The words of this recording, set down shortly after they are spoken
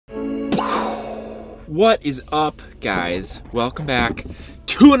What is up, guys? Welcome back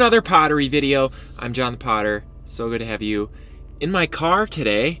to another pottery video. I'm Jonthepotter. So good to have you in my car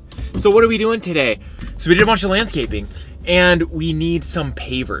today. So what are we doing today? So we did a bunch of landscaping and we need some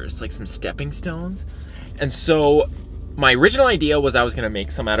pavers, like some stepping stones. And so my original idea was I was gonna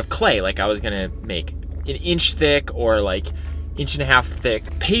make some out of clay. Like I was gonna make an inch thick or like inch and a half thick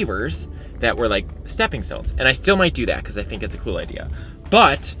pavers that were like stepping stones. And I still might do that because I think it's a cool idea.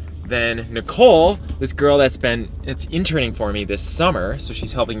 But then Nicole, this girl that's interning for me this summer, so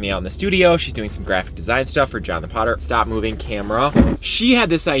she's helping me out in the studio, she's doing some graphic design stuff for Jonthepotter, stop moving camera. She had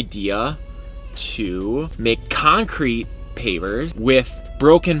this idea to make concrete pavers with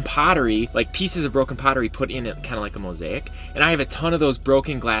broken pottery, like pieces of broken pottery put in it, kind of like a mosaic. And I have a ton of those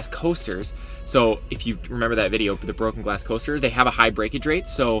broken glass coasters. So if you remember that video, the broken glass coasters, they have a high breakage rate,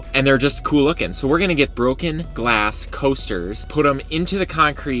 and they're just cool looking. So we're gonna get broken glass coasters, put them into the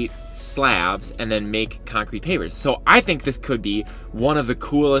concrete slabs, and then make concrete pavers. So I think this could be one of the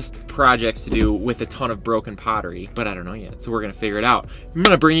coolest projects to do with a ton of broken pottery, but I don't know yet, so we're gonna figure it out. I'm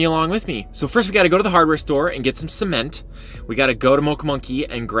gonna bring you along with me. So first we gotta go to the hardware store and get some cement. We gotta go to Mocha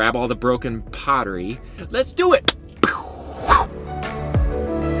and grab all the broken pottery. Let's do it!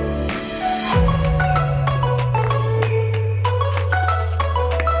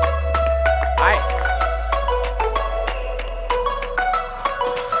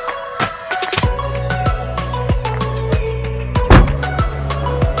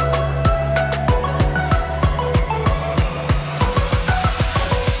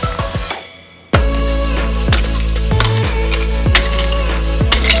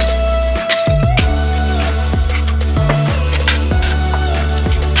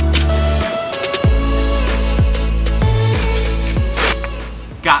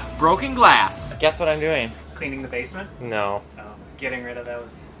 Broken glass. Guess what I'm doing? Cleaning the basement? No. Oh, getting rid of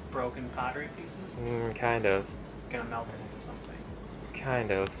those broken pottery pieces? Kind of. Gonna melt it into something.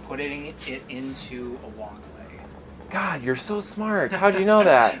 Kind of. Putting it into a walkway. God, you're so smart. How'd you know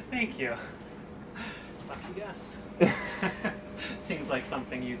that? Thank you. Lucky guess. Seems like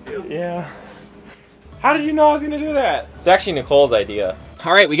something you'd do. Yeah. How did you know I was gonna do that? It's actually Nicole's idea.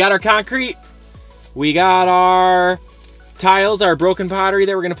 All right, we got our concrete. We got our tiles, our broken pottery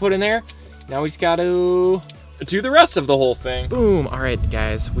that we're gonna put in there. Now we just gotta do the rest of the whole thing. Boom. All right,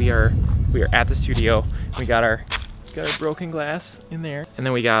 guys, we are at the studio. We got our broken glass in there, and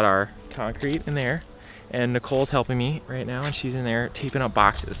then we got our concrete in there. And Nicole's helping me right now, and she's in there taping up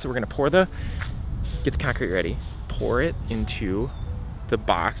boxes. So we're gonna get the concrete ready, pour it into the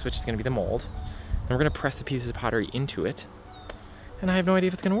box, which is gonna be the mold. Then we're gonna press the pieces of pottery into it. And I have no idea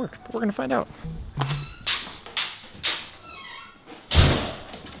if it's gonna work, but we're gonna find out.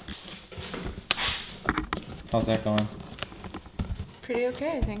 How's that going? Pretty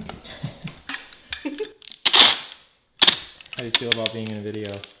okay, I think. How do you feel about being in a video?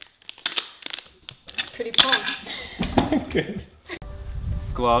 Pretty pumped. Good.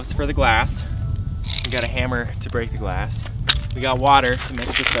 Gloves for the glass. We got a hammer to break the glass. We got water to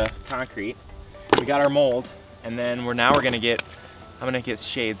mix with the concrete. We got our mold, and then I'm gonna get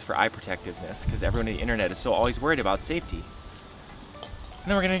shades for eye protectiveness because everyone on the internet is so always worried about safety. And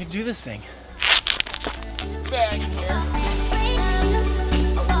then we're gonna do this thing. Bag in here.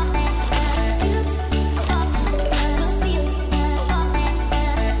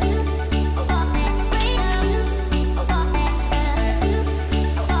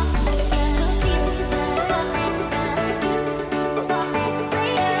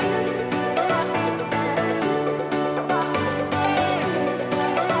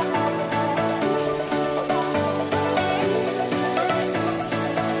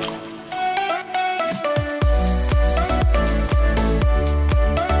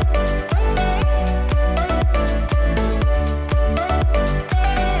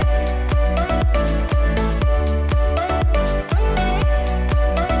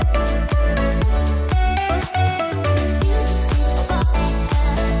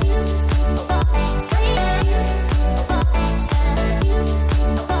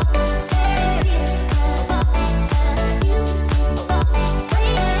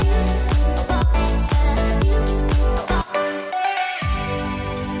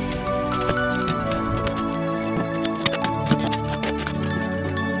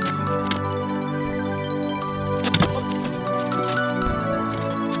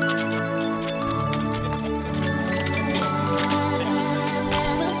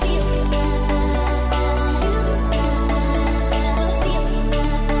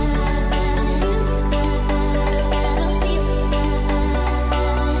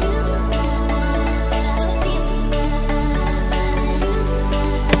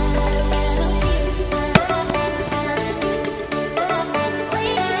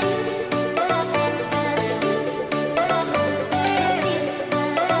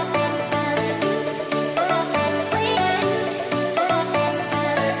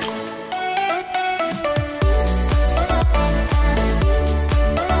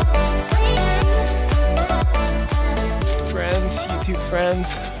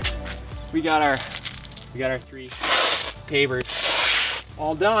 friends, we got our 3 pavers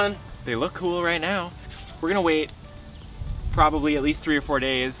all done. They look cool right now. We're gonna wait probably at least 3 or 4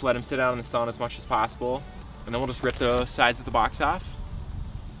 days, let them sit out in the sun as much as possible, and then we'll just rip the sides of the box off,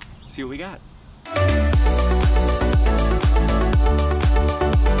 see what we got.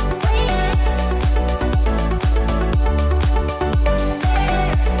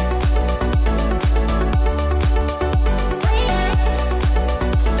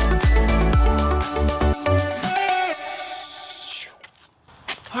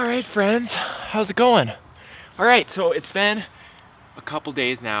 All right, friends, how's it going? All right, so it's been a couple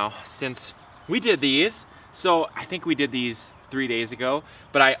days now since we did these. So I think we did these 3 days ago,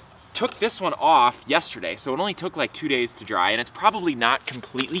 but I took this one off yesterday. So it only took like 2 days to dry, and it's probably not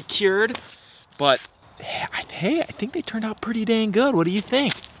completely cured, but hey, I think they turned out pretty dang good. What do you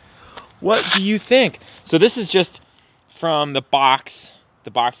think? What do you think? So this is just from the box.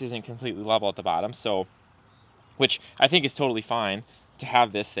 The box isn't completely level at the bottom, so, which I think is totally fine to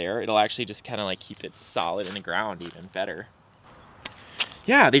have this there. It'll actually just kind of like keep it solid in the ground even better.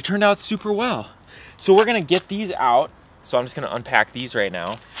 Yeah, they turned out super well. So we're gonna get these out. So I'm just gonna unpack these right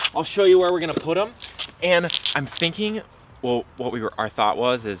now. I'll show you where we're gonna put them. And I'm thinking, well, our thought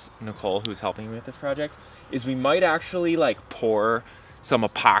was, is Nicole, who's helping me with this project, is we might actually like pour some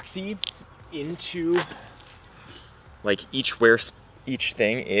epoxy into like where each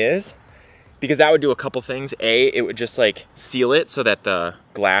thing is, because that would do a couple things. A, it would just like seal it so that the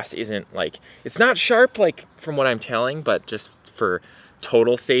glass isn't like, it's not sharp like from what I'm telling, but just for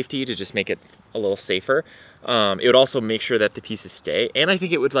total safety, to just make it a little safer. It would also make sure that the pieces stay, and I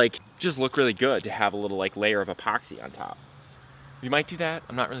think it would like just look really good to have a little like layer of epoxy on top. We might do that,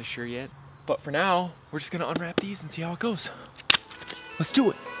 I'm not really sure yet, but for now we're just gonna unwrap these and see how it goes. Let's do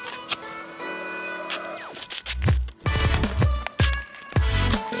it.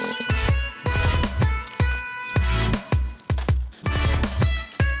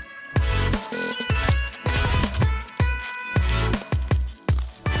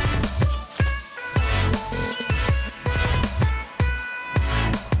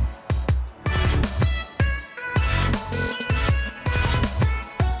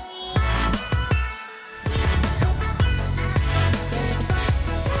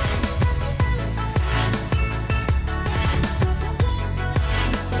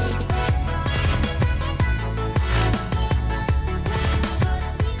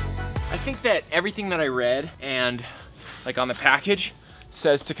 I think that everything that I read and like on the package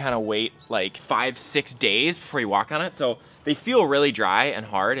says to kind of wait like 5-6 days before you walk on it. So they feel really dry and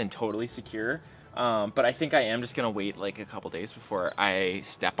hard and totally secure. But I think I am just gonna wait like a couple days before I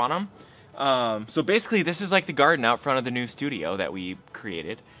step on them. So basically this is like the garden out front of the new studio that we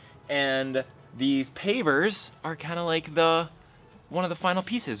created. And these pavers are kind of like one of the final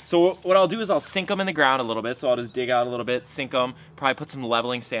pieces. So what I'll do is I'll sink them in the ground a little bit. So I'll just dig out a little bit, sink them, probably put some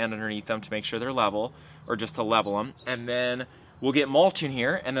leveling sand underneath them to make sure they're level, or just to level them. And then we'll get mulch in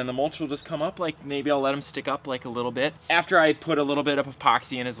here, and then the mulch will just come up, like maybe I'll let them stick up like a little bit. After I put a little bit of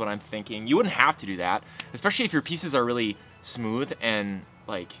epoxy in is what I'm thinking. You wouldn't have to do that, especially if your pieces are really smooth and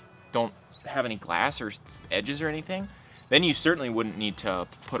like don't have any glass or edges or anything. Then you certainly wouldn't need to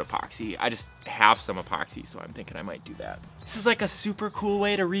put epoxy. I just have some epoxy, so I'm thinking I might do that. This is like a super cool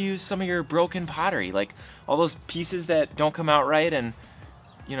way to reuse some of your broken pottery. Like all those pieces that don't come out right and,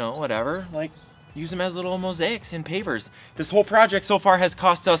 you know, whatever, like use them as little mosaics in pavers. This whole project so far has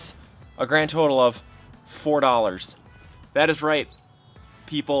cost us a grand total of $4. That is right,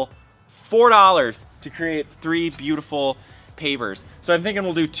 people, $4 to create 3 beautiful pavers. So I'm thinking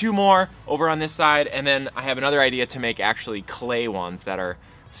we'll do 2 more over on this side, and then I have another idea to make actually clay ones that are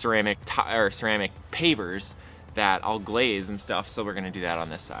ceramic pavers that I'll glaze and stuff, so we're gonna do that on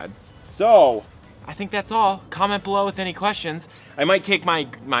this side. So I think that's all. Comment below with any questions. I might take my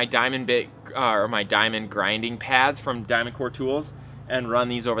diamond bit or my diamond grinding pads from Diamond Core Tools and run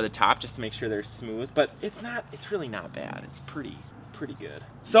these over the top just to make sure they're smooth, but it's really not bad. It's pretty good.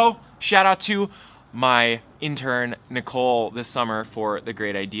 So shout out to my intern Nicole this summer for the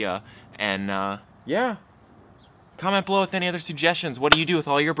great idea, and yeah, comment below with any other suggestions. What do you do with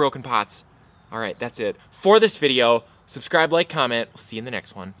all your broken pots? All right, that's it for this video. Subscribe, like, comment. We'll see you in the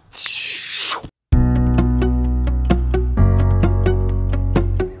next one.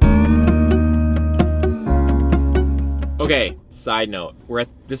 Okay, side note,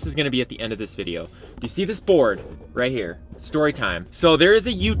 this is gonna be at the end of this video. You see this board right here, story time. So there is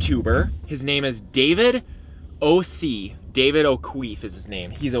a YouTuber, his name is David OC. David O'Queef is his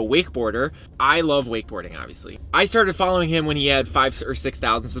name. He's a wakeboarder. I love wakeboarding, obviously. I started following him when he had 5,000 or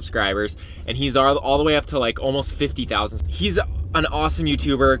 6,000 subscribers, and he's all the way up to like almost 50,000. He's an awesome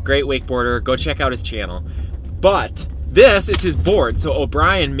YouTuber, great wakeboarder. Go check out his channel. But this is his board. So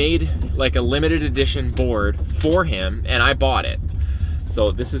O'Brien made like a limited edition board for him, and I bought it.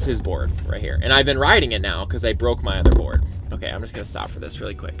 So this is his board right here. And I've been riding it now because I broke my other board. Okay, I'm just gonna stop for this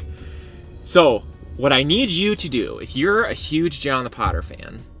really quick. So what I need you to do, if you're a huge Jonthepotter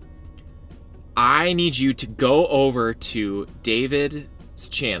fan, I need you to go over to David's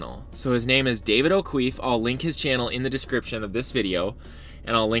channel. So his name is David O'Queef. I'll link his channel in the description of this video,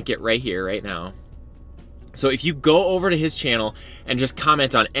 and I'll link it right here, right now. So if you go over to his channel and just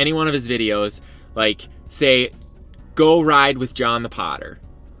comment on any one of his videos, like say, go ride with Jonthepotter.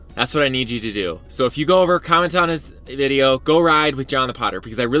 That's what I need you to do. So if you go over, comment on his video, go ride with Jonthepotter,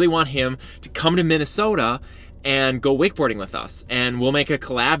 because I really want him to come to Minnesota and go wakeboarding with us. And we'll make a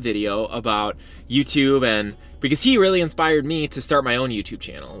collab video about YouTube, and because he really inspired me to start my own YouTube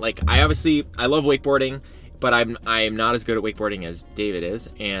channel. Like I love wakeboarding, but I'm not as good at wakeboarding as David is,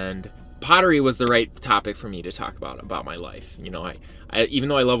 and pottery was the right topic for me to talk about my life. You know, I even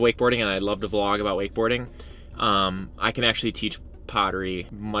though I love wakeboarding and I love to vlog about wakeboarding, I can actually teach pottery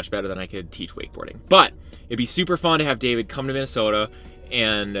much better than I could teach wakeboarding. But it'd be super fun to have David come to Minnesota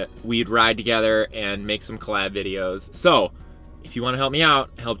and we'd ride together and make some collab videos. So if you want to help me out,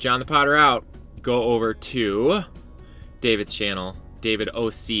 help Jonthepotter out, go over to David's channel, David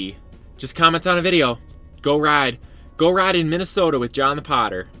OC. Just comment on a video. Go ride in Minnesota with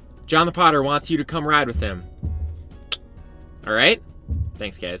Jonthepotter. Jonthepotter wants you to come ride with him. All right?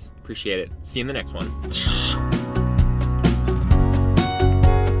 Thanks, guys. Appreciate it. See you in the next one.